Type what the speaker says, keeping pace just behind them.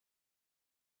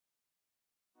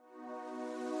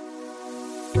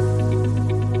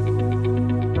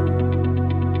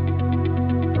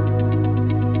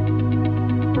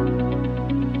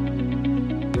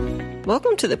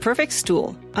Welcome to The Perfect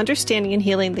Stool, Understanding and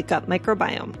Healing the Gut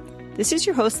Microbiome. This is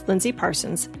your host, Lindsay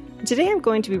Parsons, and today I'm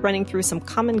going to be running through some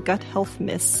common gut health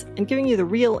myths and giving you the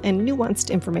real and nuanced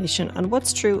information on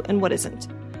what's true and what isn't.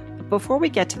 But before we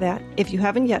get to that, if you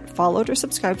haven't yet followed or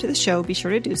subscribed to the show, be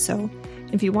sure to do so.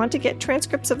 And if you want to get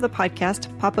transcripts of the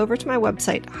podcast, pop over to my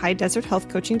website,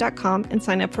 highdeserthealthcoaching.com, and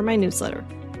sign up for my newsletter.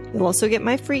 You'll also get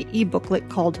my free e-booklet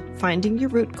called Finding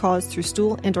Your Root Cause Through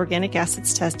Stool and Organic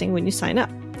Acids Testing when you sign up.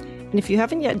 And if you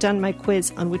haven't yet done my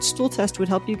quiz on which stool test would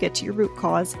help you get to your root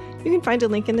cause, you can find a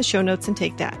link in the show notes and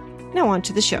take that. Now on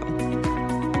to the show.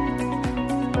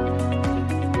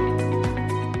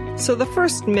 So the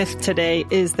first myth today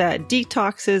is that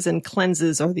detoxes and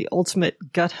cleanses are the ultimate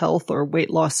gut health or weight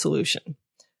loss solution.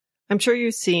 I'm sure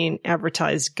you've seen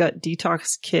advertised gut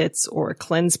detox kits or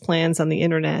cleanse plans on the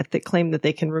internet that claim that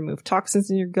they can remove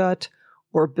toxins in your gut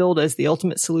or billed as the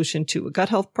ultimate solution to a gut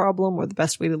health problem or the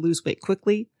best way to lose weight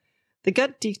quickly. The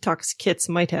gut detox kits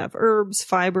might have herbs,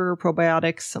 fiber,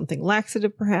 probiotics, something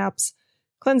laxative perhaps.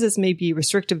 Cleanses may be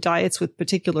restrictive diets with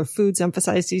particular foods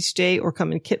emphasized each day or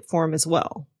come in kit form as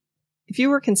well. If you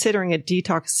were considering a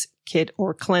detox kit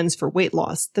or cleanse for weight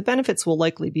loss, the benefits will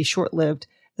likely be short-lived,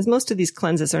 as most of these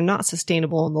cleanses are not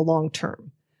sustainable in the long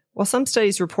term. While some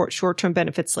studies report short-term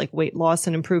benefits like weight loss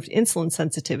and improved insulin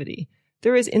sensitivity,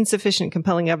 there is insufficient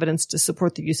compelling evidence to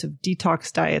support the use of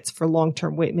detox diets for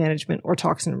long-term weight management or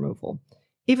toxin removal.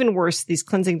 Even worse, these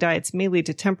cleansing diets may lead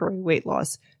to temporary weight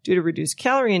loss due to reduced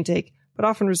calorie intake, but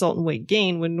often result in weight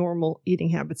gain when normal eating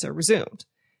habits are resumed.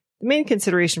 The main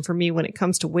consideration for me when it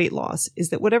comes to weight loss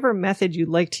is that whatever method you'd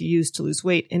like to use to lose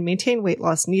weight and maintain weight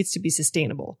loss needs to be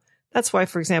sustainable. That's why,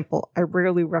 for example, I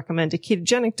rarely recommend a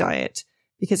ketogenic diet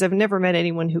because I've never met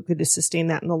anyone who could sustain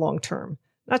that in the long term.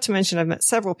 Not to mention I've met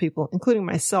several people, including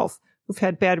myself, who've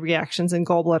had bad reactions and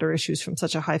gallbladder issues from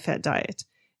such a high-fat diet.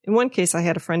 In one case, I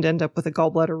had a friend end up with a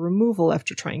gallbladder removal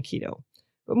after trying keto.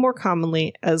 But more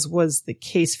commonly, as was the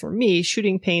case for me,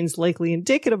 shooting pains likely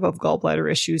indicative of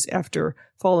gallbladder issues after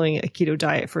following a keto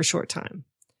diet for a short time.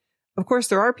 Of course,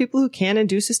 there are people who can and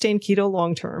do sustain keto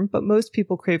long-term, but most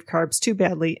people crave carbs too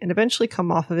badly and eventually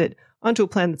come off of it onto a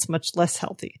plan that's much less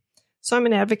healthy. So I'm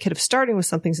an advocate of starting with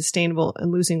something sustainable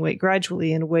and losing weight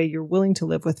gradually in a way you're willing to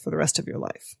live with for the rest of your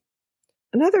life.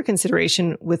 Another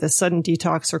consideration with a sudden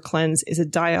detox or cleanse is a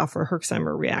die-off or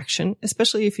Herxheimer reaction,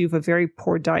 especially if you have a very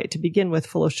poor diet to begin with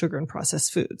full of sugar and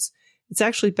processed foods. It's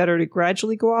actually better to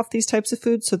gradually go off these types of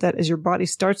foods so that as your body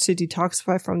starts to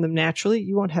detoxify from them naturally,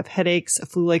 you won't have headaches, a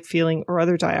flu-like feeling, or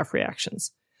other die-off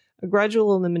reactions. A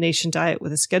gradual elimination diet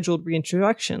with a scheduled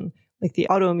reintroduction, like the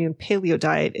autoimmune paleo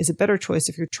diet, is a better choice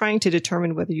if you're trying to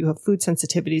determine whether you have food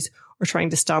sensitivities or trying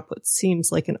to stop what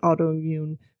seems like an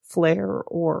autoimmune flare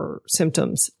or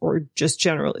symptoms or just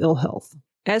general ill health.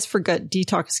 As for gut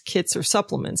detox kits or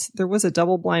supplements, there was a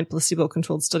double-blind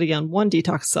placebo-controlled study on one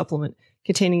detox supplement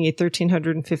containing a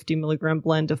 1,350 milligram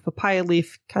blend of papaya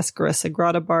leaf, Cascara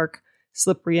sagrada bark,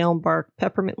 slippery elm bark,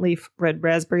 peppermint leaf, red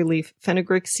raspberry leaf,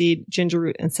 fenugreek seed, ginger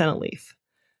root, and senna leaf.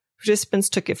 Participants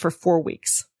took it for 4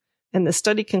 weeks. And the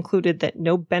study concluded that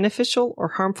no beneficial or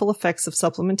harmful effects of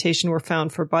supplementation were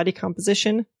found for body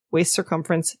composition, waist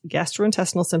circumference,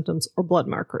 gastrointestinal symptoms, or blood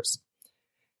markers.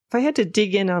 If I had to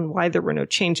dig in on why there were no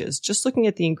changes, just looking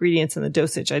at the ingredients and the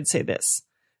dosage, I'd say this.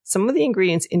 Some of the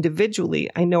ingredients individually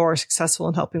I know are successful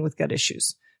in helping with gut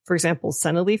issues. For example,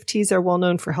 senna leaf teas are well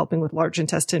known for helping with large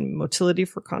intestine motility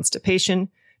for constipation.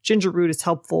 Ginger root is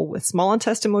helpful with small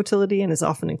intestine motility and is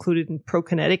often included in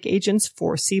prokinetic agents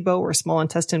for SIBO or small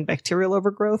intestine bacterial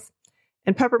overgrowth.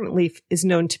 And peppermint leaf is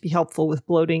known to be helpful with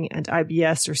bloating and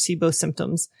IBS or SIBO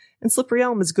symptoms. And slippery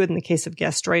elm is good in the case of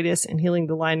gastritis and healing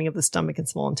the lining of the stomach and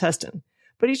small intestine.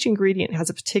 But each ingredient has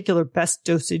a particular best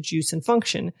dosage, use, and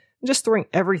function. And just throwing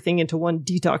everything into one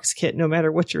detox kit, no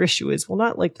matter what your issue is, will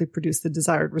not likely produce the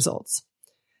desired results.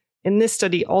 In this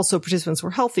study, also participants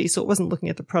were healthy, so it wasn't looking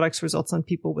at the product's results on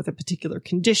people with a particular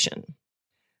condition.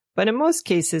 But in most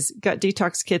cases, gut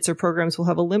detox kits or programs will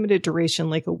have a limited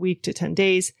duration, like a week to 10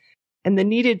 days, and the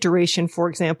needed duration, for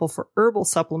example, for herbal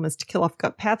supplements to kill off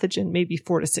gut pathogen may be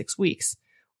 4 to 6 weeks.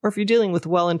 Or if you're dealing with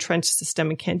well-entrenched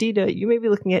systemic candida, you may be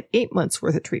looking at 8 months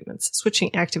worth of treatments,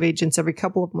 switching active agents every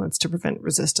couple of months to prevent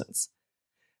resistance.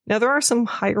 Now, there are some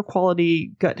higher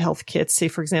quality gut health kits, say,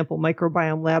 for example,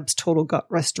 Microbiome Labs Total Gut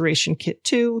Restoration Kit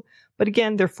 2, but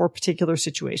again, they're for particular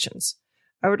situations.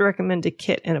 I would recommend a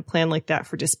kit and a plan like that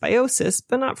for dysbiosis,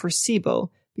 but not for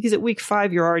SIBO, because at week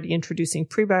 5, you're already introducing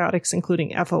prebiotics,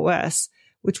 including FOS,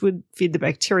 which would feed the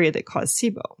bacteria that cause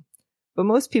SIBO. But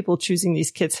most people choosing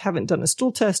these kits haven't done a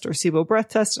stool test or SIBO breath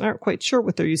test and aren't quite sure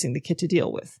what they're using the kit to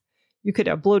deal with. You could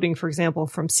have bloating, for example,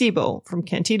 from SIBO, from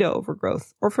candida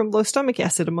overgrowth, or from low stomach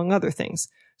acid, among other things.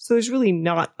 So there's really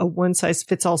not a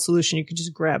one-size-fits-all solution you can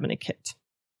just grab in a kit.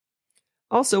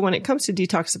 Also, when it comes to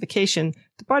detoxification,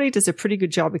 the body does a pretty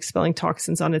good job expelling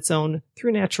toxins on its own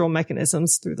through natural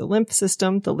mechanisms, through the lymph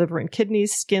system, the liver and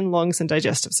kidneys, skin, lungs, and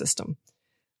digestive system.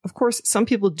 Of course, some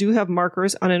people do have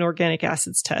markers on an organic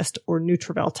acids test or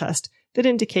Nutravel test that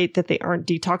indicate that they aren't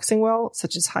detoxing well,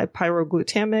 such as high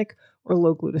pyroglutamic or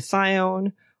low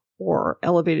glutathione, or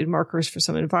elevated markers for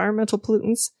some environmental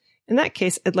pollutants. In that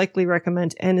case, I'd likely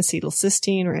recommend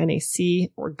N-acetylcysteine or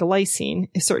NAC or glycine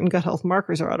if certain gut health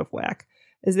markers are out of whack,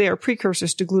 as they are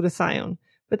precursors to glutathione,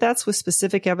 but that's with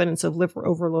specific evidence of liver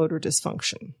overload or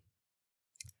dysfunction.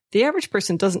 The average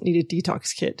person doesn't need a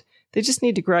detox kit. They just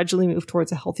need to gradually move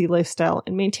towards a healthy lifestyle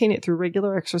and maintain it through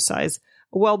regular exercise,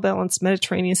 a well-balanced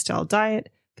Mediterranean-style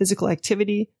diet, physical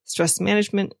activity, stress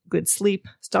management, good sleep,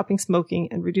 stopping smoking,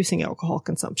 and reducing alcohol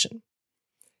consumption.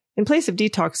 In place of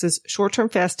detoxes, short-term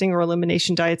fasting or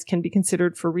elimination diets can be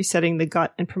considered for resetting the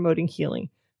gut and promoting healing,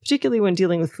 particularly when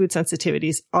dealing with food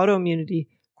sensitivities, autoimmunity,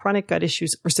 chronic gut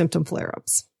issues, or symptom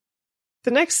flare-ups.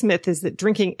 The next myth is that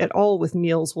drinking at all with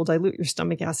meals will dilute your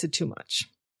stomach acid too much.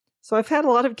 So I've had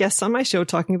a lot of guests on my show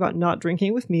talking about not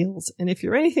drinking with meals, and if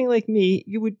you're anything like me,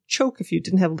 you would choke if you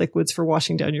didn't have liquids for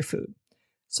washing down your food.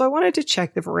 So I wanted to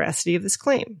check the veracity of this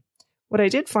claim. What I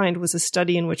did find was a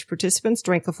study in which participants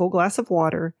drank a full glass of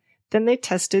water, then they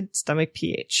tested stomach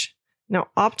pH. Now,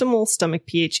 optimal stomach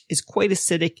pH is quite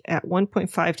acidic at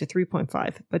 1.5 to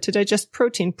 3.5, but to digest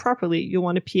protein properly, you'll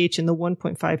want a pH in the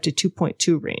 1.5 to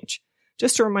 2.2 range.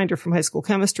 Just a reminder from high school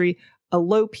chemistry, a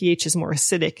low pH is more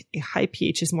acidic, a high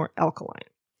pH is more alkaline.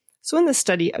 So in this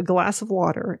study, a glass of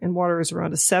water, and water is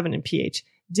around a 7 in pH,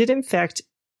 did in fact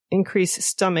increase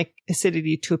stomach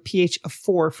acidity to a pH of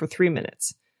 4 for 3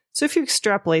 minutes. So if you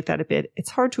extrapolate that a bit, it's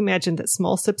hard to imagine that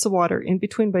small sips of water in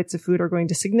between bites of food are going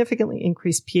to significantly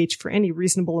increase pH for any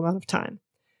reasonable amount of time.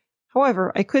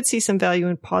 However, I could see some value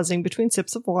in pausing between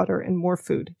sips of water and more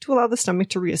food to allow the stomach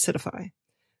to reacidify.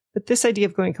 But this idea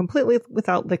of going completely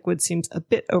without liquid seems a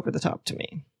bit over the top to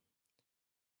me.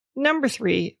 Number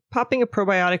 3, popping a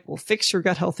probiotic will fix your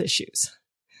gut health issues.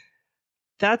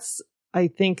 That's, I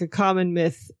think, a common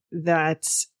myth that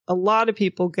a lot of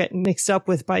people get mixed up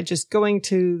with by just going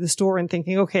to the store and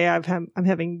thinking, okay, I'm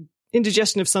having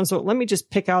indigestion of some sort. Let me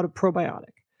just pick out a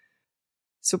probiotic.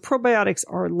 So probiotics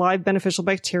are live beneficial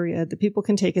bacteria that people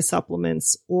can take as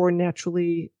supplements or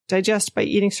naturally digest by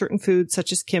eating certain foods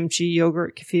such as kimchi,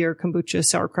 yogurt, kefir, kombucha,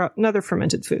 sauerkraut, and other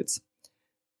fermented foods.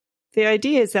 The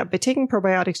idea is that by taking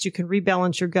probiotics, you can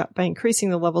rebalance your gut by increasing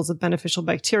the levels of beneficial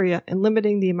bacteria and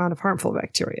limiting the amount of harmful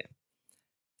bacteria.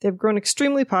 They've grown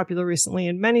extremely popular recently,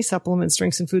 and many supplements,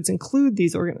 drinks, and foods include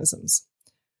these organisms.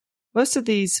 Most of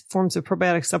these forms of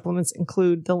probiotic supplements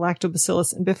include the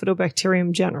Lactobacillus and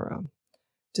Bifidobacterium genera.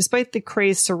 Despite the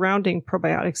craze surrounding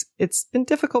probiotics, it's been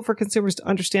difficult for consumers to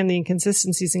understand the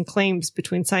inconsistencies in claims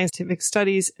between scientific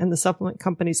studies and the supplement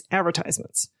companies'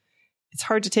 advertisements. It's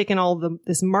hard to take in all of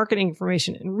this marketing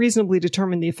information and reasonably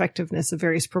determine the effectiveness of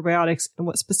various probiotics and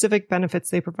what specific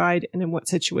benefits they provide and in what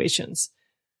situations,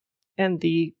 and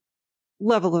the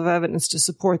level of evidence to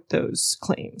support those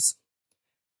claims.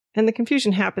 And the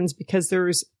confusion happens because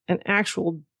there's an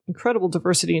actual incredible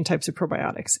diversity in types of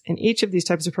probiotics, and each of these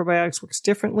types of probiotics works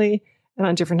differently and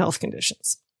on different health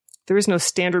conditions. There is no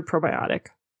standard probiotic,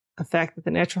 a fact that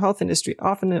the natural health industry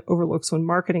often overlooks when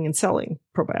marketing and selling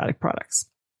probiotic products.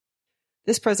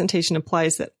 This presentation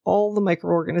implies that all the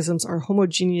microorganisms are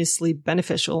homogeneously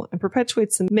beneficial and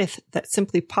perpetuates the myth that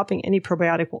simply popping any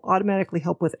probiotic will automatically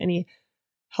help with any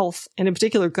health, and in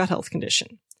particular gut health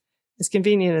condition. As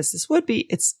convenient as this would be,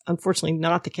 it's unfortunately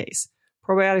not the case.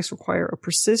 Probiotics require a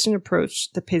precision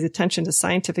approach that pays attention to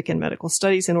scientific and medical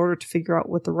studies in order to figure out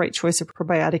what the right choice of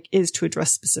probiotic is to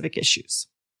address specific issues.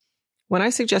 When I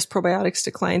suggest probiotics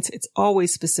to clients, it's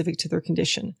always specific to their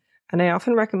condition, and I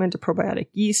often recommend a probiotic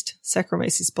yeast,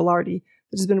 Saccharomyces boulardii,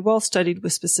 that has been well studied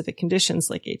with specific conditions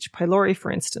like H. pylori,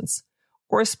 for instance,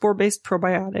 or a spore-based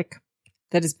probiotic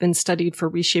that has been studied for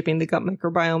reshaping the gut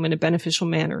microbiome in a beneficial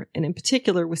manner, and in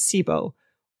particular with SIBO,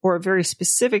 or a very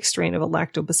specific strain of a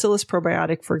lactobacillus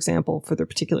probiotic, for example, for their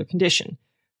particular condition.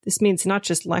 This means not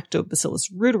just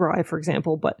Lactobacillus reuteri, for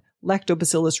example, but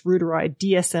Lactobacillus reuteri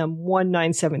DSM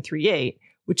 19738,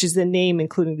 which is the name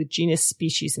including the genus,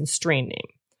 species, and strain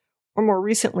name. Or more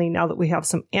recently, now that we have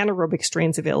some anaerobic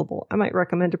strains available, I might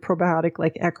recommend a probiotic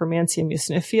like Akkermansia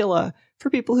muciniphila for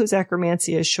people whose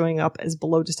Akkermansia is showing up as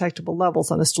below detectable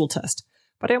levels on a stool test.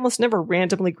 But I almost never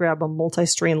randomly grab a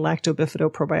multi-strain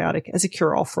lactobifido probiotic as a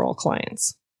cure-all for all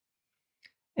clients.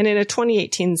 And in a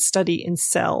 2018 study in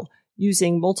Cell,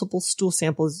 using multiple stool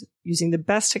samples using the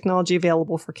best technology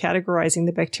available for categorizing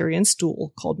the bacteria in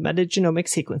stool called metagenomic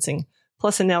sequencing,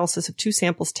 plus analysis of 2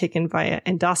 samples taken via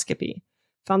endoscopy,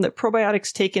 found that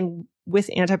probiotics taken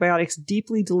with antibiotics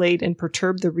deeply delayed and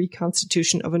perturbed the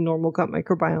reconstitution of a normal gut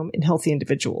microbiome in healthy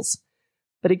individuals.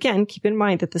 But again, keep in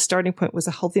mind that the starting point was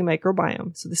a healthy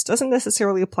microbiome, so this doesn't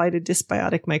necessarily apply to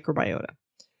dysbiotic microbiota.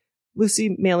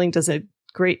 Lucy Mailing does a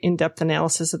great in-depth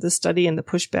analysis of this study and the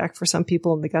pushback for some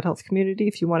people in the gut health community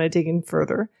if you want to dig in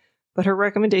further, but her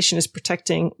recommendation is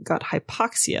protecting gut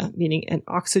hypoxia, meaning an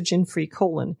oxygen-free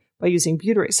colon, by using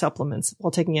butyrate supplements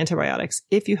while taking antibiotics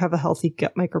if you have a healthy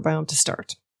gut microbiome to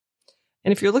start.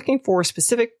 And if you're looking for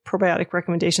specific probiotic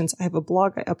recommendations, I have a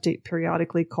blog I update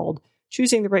periodically called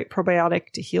Choosing the Right Probiotic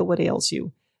to Heal What Ails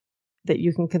You that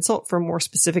you can consult for more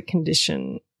specific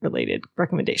condition-related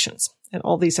recommendations. And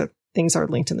all these things are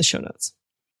linked in the show notes.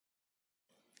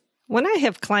 When I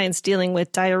have clients dealing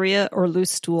with diarrhea or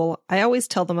loose stool, I always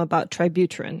tell them about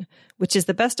Tributyrin, which is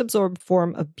the best absorbed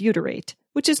form of butyrate,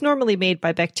 which is normally made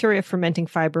by bacteria fermenting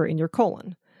fiber in your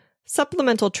colon.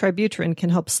 Supplemental Tributyrin can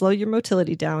help slow your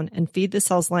motility down and feed the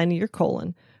cells lining your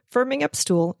colon, firming up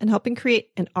stool and helping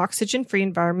create an oxygen-free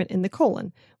environment in the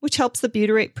colon, which helps the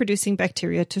butyrate-producing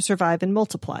bacteria to survive and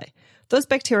multiply. Those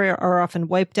bacteria are often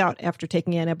wiped out after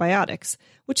taking antibiotics,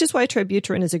 which is why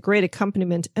Tributyrin is a great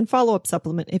accompaniment and follow-up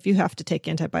supplement if you have to take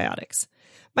antibiotics.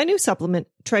 My new supplement,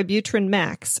 Tributyrin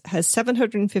Max, has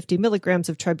 750 milligrams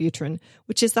of Tributyrin,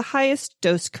 which is the highest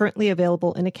dose currently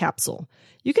available in a capsule.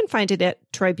 You can find it at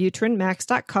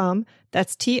tributrinmax.com.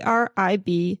 That's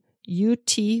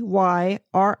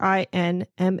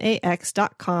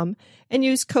TRIBUTYRINMAX.com and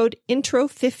use code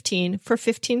INTRO15 for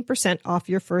 15% off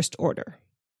your first order.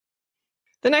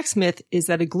 The next myth is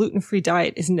that a gluten-free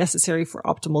diet is necessary for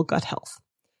optimal gut health.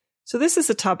 So this is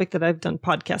a topic that I've done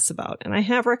podcasts about, and I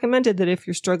have recommended that if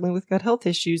you're struggling with gut health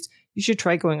issues, you should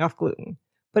try going off gluten.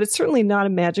 But it's certainly not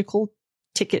a magical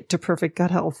ticket to perfect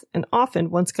gut health, and often,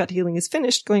 once gut healing is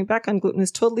finished, going back on gluten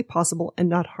is totally possible and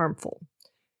not harmful.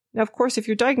 Now, of course, if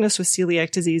you're diagnosed with celiac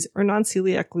disease or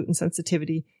non-celiac gluten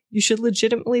sensitivity, you should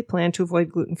legitimately plan to avoid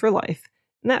gluten for life,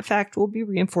 and that fact will be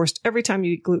reinforced every time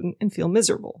you eat gluten and feel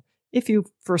miserable, if you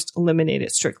first eliminate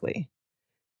it strictly.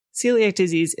 Celiac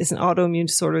disease is an autoimmune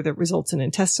disorder that results in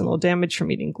intestinal damage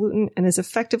from eating gluten and is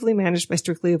effectively managed by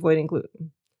strictly avoiding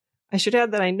gluten. I should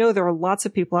add that I know there are lots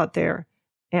of people out there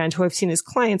and who I've seen as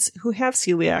clients who have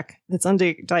celiac that's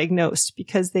undiagnosed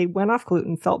because they went off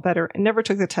gluten, felt better, and never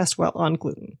took the test while on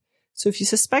gluten. So if you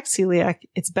suspect celiac,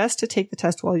 it's best to take the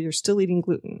test while you're still eating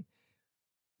gluten.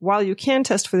 While you can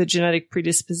test for the genetic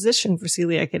predisposition for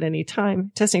celiac at any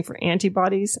time, testing for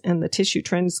antibodies and the tissue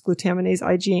transglutaminase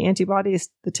IgA antibody is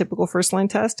the typical first-line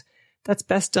test. That's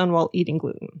best done while eating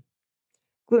gluten.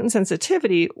 Gluten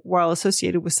sensitivity, while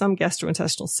associated with some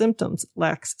gastrointestinal symptoms,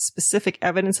 lacks specific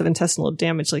evidence of intestinal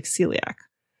damage like celiac.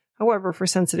 However, for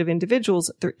sensitive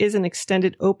individuals, there is an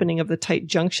extended opening of the tight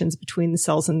junctions between the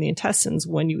cells in the intestines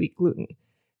when you eat gluten,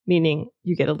 meaning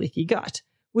you get a leaky gut,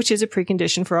 which is a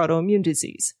precondition for autoimmune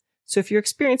disease. So if you're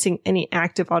experiencing any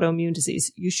active autoimmune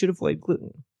disease, you should avoid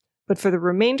gluten. But for the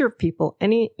remainder of people,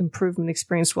 any improvement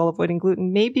experienced while avoiding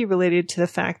gluten may be related to the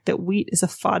fact that wheat is a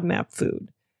FODMAP food,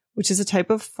 which is a type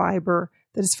of fiber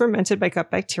that is fermented by gut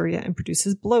bacteria and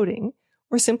produces bloating,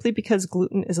 or simply because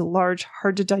gluten is a large,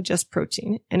 hard-to-digest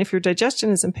protein, and if your digestion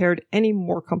is impaired, any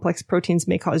more complex proteins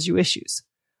may cause you issues.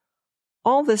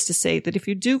 All this to say that if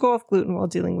you do go off gluten while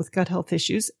dealing with gut health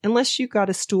issues, unless you got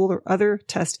a stool or other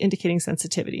test indicating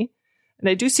sensitivity, and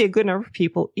I do see a good number of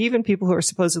people, even people who are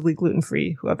supposedly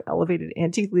gluten-free, who have elevated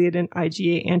anti-gliadin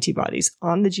IgA antibodies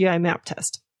on the GI map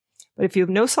test. But if you have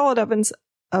no solid evidence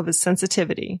of a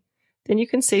sensitivity, then you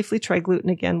can safely try gluten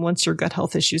again once your gut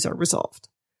health issues are resolved.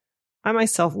 I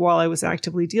myself, while I was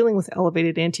actively dealing with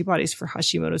elevated antibodies for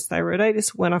Hashimoto's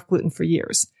thyroiditis, went off gluten for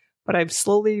years. But I've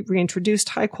slowly reintroduced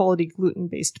high-quality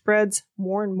gluten-based breads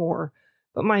more and more,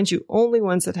 but mind you, only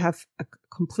ones that have a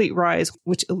complete rise,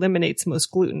 which eliminates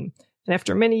most gluten, and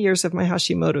after many years of my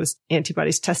Hashimoto's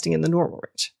antibodies testing in the normal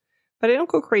range. But I don't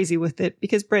go crazy with it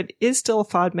because bread is still a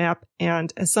FODMAP,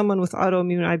 and as someone with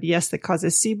autoimmune IBS that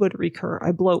causes SIBO to recur,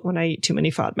 I bloat when I eat too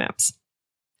many FODMAPs.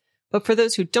 But for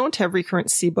those who don't have recurrent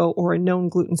SIBO or a known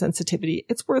gluten sensitivity,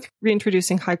 it's worth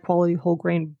reintroducing high-quality whole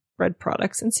grain bread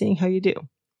products and seeing how you do.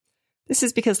 This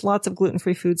is because lots of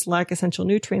gluten-free foods lack essential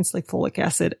nutrients like folic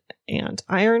acid and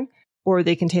iron, or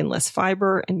they contain less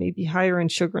fiber and may be higher in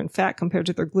sugar and fat compared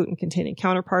to their gluten-containing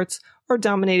counterparts, or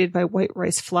dominated by white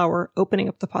rice flour, opening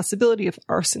up the possibility of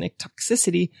arsenic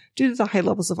toxicity due to the high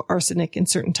levels of arsenic in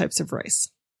certain types of rice.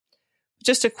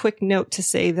 Just a quick note to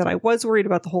say that I was worried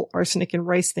about the whole arsenic in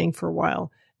rice thing for a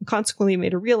while. and consequently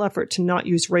made a real effort to not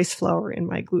use rice flour in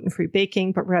my gluten-free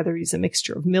baking, but rather use a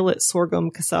mixture of millet, sorghum,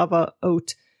 cassava,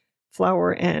 oat,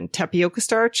 flour, and tapioca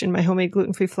starch in my homemade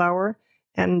gluten-free flour,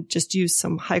 and just use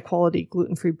some high-quality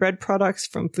gluten-free bread products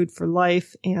from Food for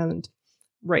Life and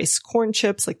rice corn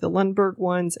chips like the Lundberg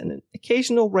ones, and an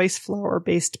occasional rice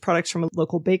flour-based products from a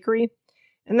local bakery.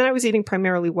 And then I was eating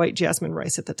primarily white jasmine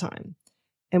rice at the time.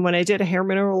 And when I did a hair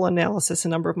mineral analysis a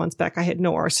number of months back, I had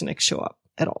no arsenic show up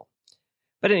at all.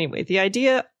 But anyway, the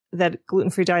idea that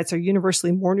gluten-free diets are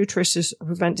universally more nutritious or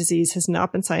prevent disease has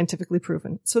not been scientifically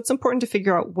proven. So it's important to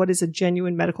figure out what is a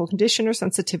genuine medical condition or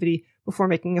sensitivity before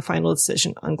making a final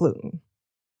decision on gluten.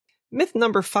 Myth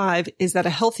number 5 is that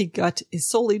a healthy gut is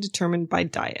solely determined by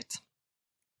diet.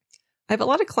 I have a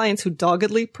lot of clients who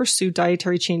doggedly pursue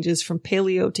dietary changes from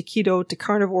paleo to keto to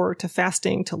carnivore to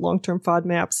fasting to long-term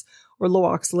FODMAPs or low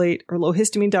oxalate or low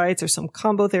histamine diets or some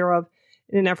combo thereof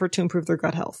in an effort to improve their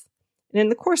gut health. And in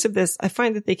the course of this, I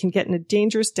find that they can get in a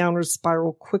dangerous downward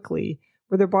spiral quickly,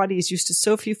 where their body is used to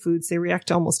so few foods they react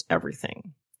to almost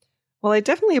everything. While I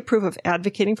definitely approve of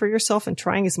advocating for yourself and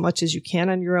trying as much as you can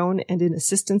on your own and in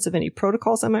assistance of any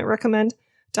protocols I might recommend,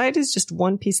 diet is just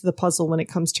one piece of the puzzle when it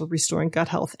comes to restoring gut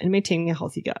health and maintaining a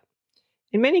healthy gut.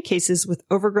 In many cases, with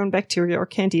overgrown bacteria or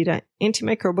candida,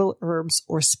 antimicrobial herbs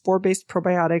or spore-based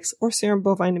probiotics or serum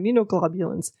bovine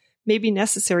immunoglobulins may be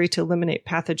necessary to eliminate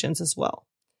pathogens as well.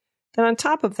 Then on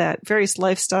top of that, various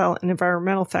lifestyle and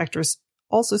environmental factors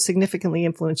also significantly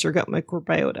influence your gut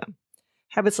microbiota.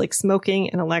 Habits like smoking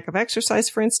and a lack of exercise,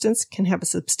 for instance, can have a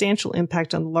substantial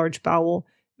impact on the large bowel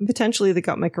and potentially the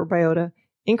gut microbiota,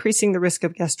 increasing the risk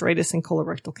of gastritis and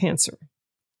colorectal cancer.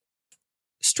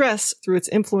 Stress, through its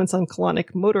influence on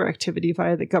colonic motor activity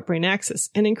via the gut-brain axis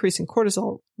and increasing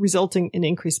cortisol, resulting in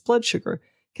increased blood sugar,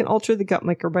 can alter the gut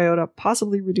microbiota,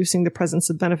 possibly reducing the presence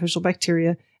of beneficial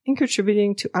bacteria and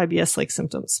contributing to IBS-like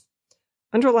symptoms.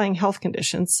 Underlying health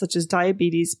conditions, such as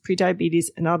diabetes, prediabetes,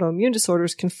 and autoimmune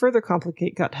disorders, can further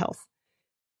complicate gut health.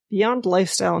 Beyond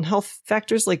lifestyle and health,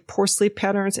 factors like poor sleep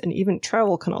patterns and even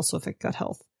travel can also affect gut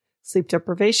health. Sleep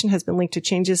deprivation has been linked to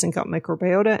changes in gut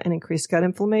microbiota and increased gut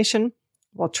inflammation,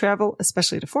 while travel,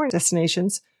 especially to foreign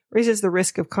destinations, raises the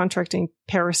risk of contracting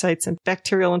parasites and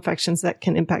bacterial infections that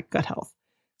can impact gut health.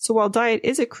 So while diet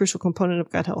is a crucial component of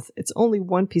gut health, it's only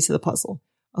one piece of the puzzle.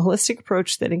 A holistic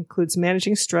approach that includes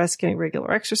managing stress, getting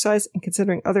regular exercise, and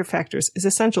considering other factors is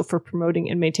essential for promoting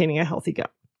and maintaining a healthy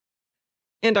gut.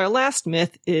 And our last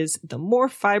myth is the more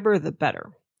fiber, the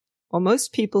better. While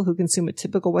most people who consume a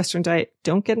typical Western diet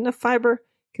don't get enough fiber,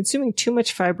 consuming too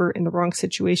much fiber in the wrong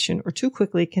situation or too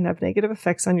quickly can have negative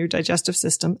effects on your digestive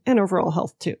system and overall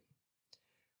health too.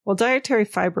 While dietary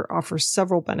fiber offers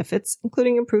several benefits,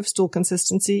 including improved stool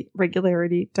consistency,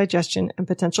 regularity, digestion, and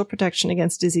potential protection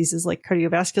against diseases like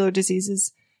cardiovascular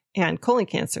diseases and colon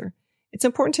cancer, it's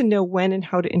important to know when and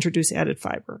how to introduce added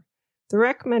fiber. The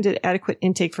recommended adequate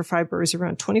intake for fiber is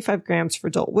around 25 grams for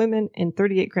adult women and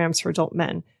 38 grams for adult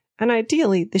men, and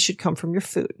ideally, this should come from your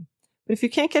food. But if you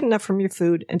can't get enough from your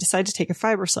food and decide to take a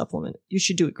fiber supplement, you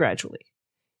should do it gradually.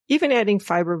 Even adding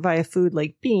fiber via food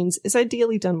like beans is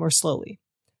ideally done more slowly.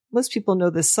 Most people know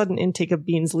this sudden intake of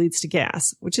beans leads to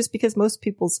gas, which is because most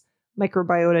people's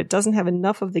microbiota doesn't have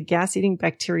enough of the gas-eating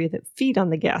bacteria that feed on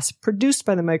the gas produced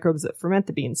by the microbes that ferment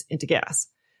the beans into gas.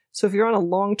 So if you're on a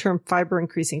long-term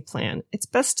fiber-increasing plan, it's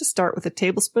best to start with a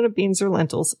tablespoon of beans or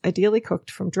lentils, ideally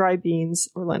cooked from dry beans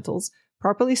or lentils,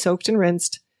 properly soaked and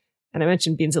rinsed, and I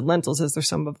mentioned beans and lentils as they're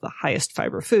some of the highest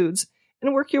fiber foods,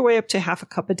 and work your way up to half a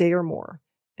cup a day or more.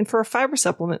 And for a fiber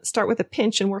supplement, start with a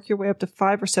pinch and work your way up to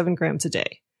 5 or 7 grams a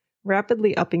day.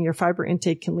 Rapidly upping your fiber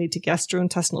intake can lead to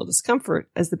gastrointestinal discomfort,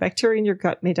 as the bacteria in your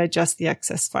gut may digest the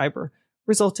excess fiber,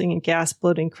 resulting in gas,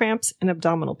 bloating, cramps, and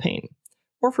abdominal pain.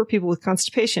 Or for people with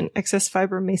constipation, excess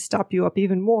fiber may stop you up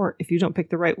even more if you don't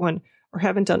pick the right one or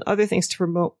haven't done other things to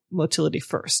promote motility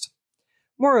first.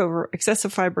 Moreover,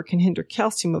 excessive fiber can hinder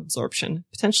calcium absorption,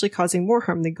 potentially causing more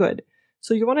harm than good,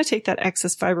 so you want to take that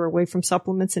excess fiber away from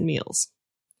supplements and meals.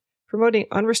 Promoting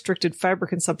unrestricted fiber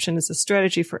consumption as a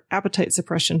strategy for appetite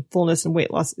suppression, fullness, and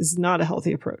weight loss is not a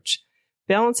healthy approach.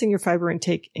 Balancing your fiber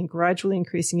intake and gradually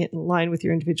increasing it in line with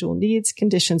your individual needs,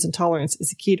 conditions, and tolerance is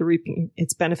the key to reaping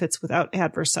its benefits without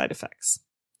adverse side effects.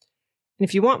 And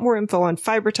if you want more info on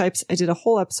fiber types, I did a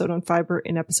whole episode on fiber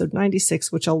in episode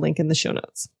 96, which I'll link in the show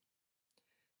notes.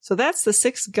 So that's the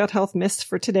 6 gut health myths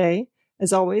for today.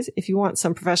 As always, if you want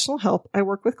some professional help, I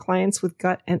work with clients with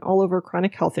gut and all over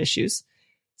chronic health issues.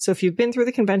 So if you've been through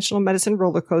the conventional medicine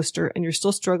roller coaster and you're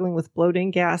still struggling with bloating,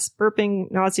 gas,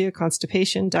 burping, nausea,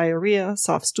 constipation, diarrhea,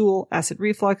 soft stool, acid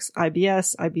reflux,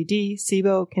 IBS, IBD,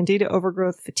 SIBO, candida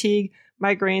overgrowth, fatigue,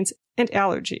 migraines, and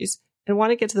allergies, and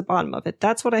want to get to the bottom of it.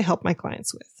 That's what I help my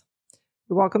clients with.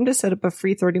 You're welcome to set up a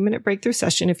free 30-minute breakthrough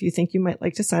session if you think you might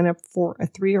like to sign up for a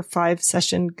 3 or 5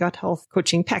 session gut health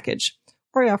coaching package,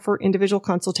 or I offer individual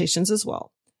consultations as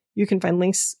well. You can find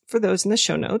links for those in the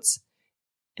show notes.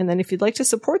 And then if you'd like to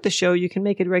support the show, you can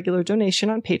make a regular donation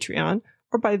on Patreon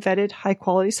or buy vetted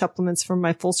high-quality supplements from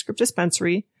my Fullscript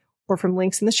dispensary, or from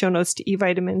links in the show notes to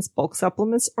eVitamins, bulk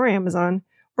supplements, or Amazon,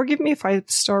 or give me a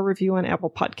 5-star review on Apple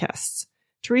Podcasts.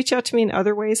 To reach out to me in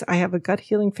other ways, I have a Gut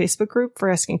Healing Facebook group for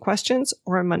asking questions,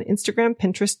 or I'm on Instagram,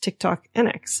 Pinterest, TikTok, and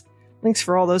X. Links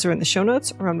for all those are in the show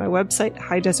notes or on my website,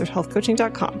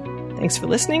 highdeserthealthcoaching.com. Thanks for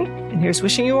listening, and here's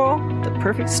wishing you all the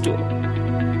perfect stool.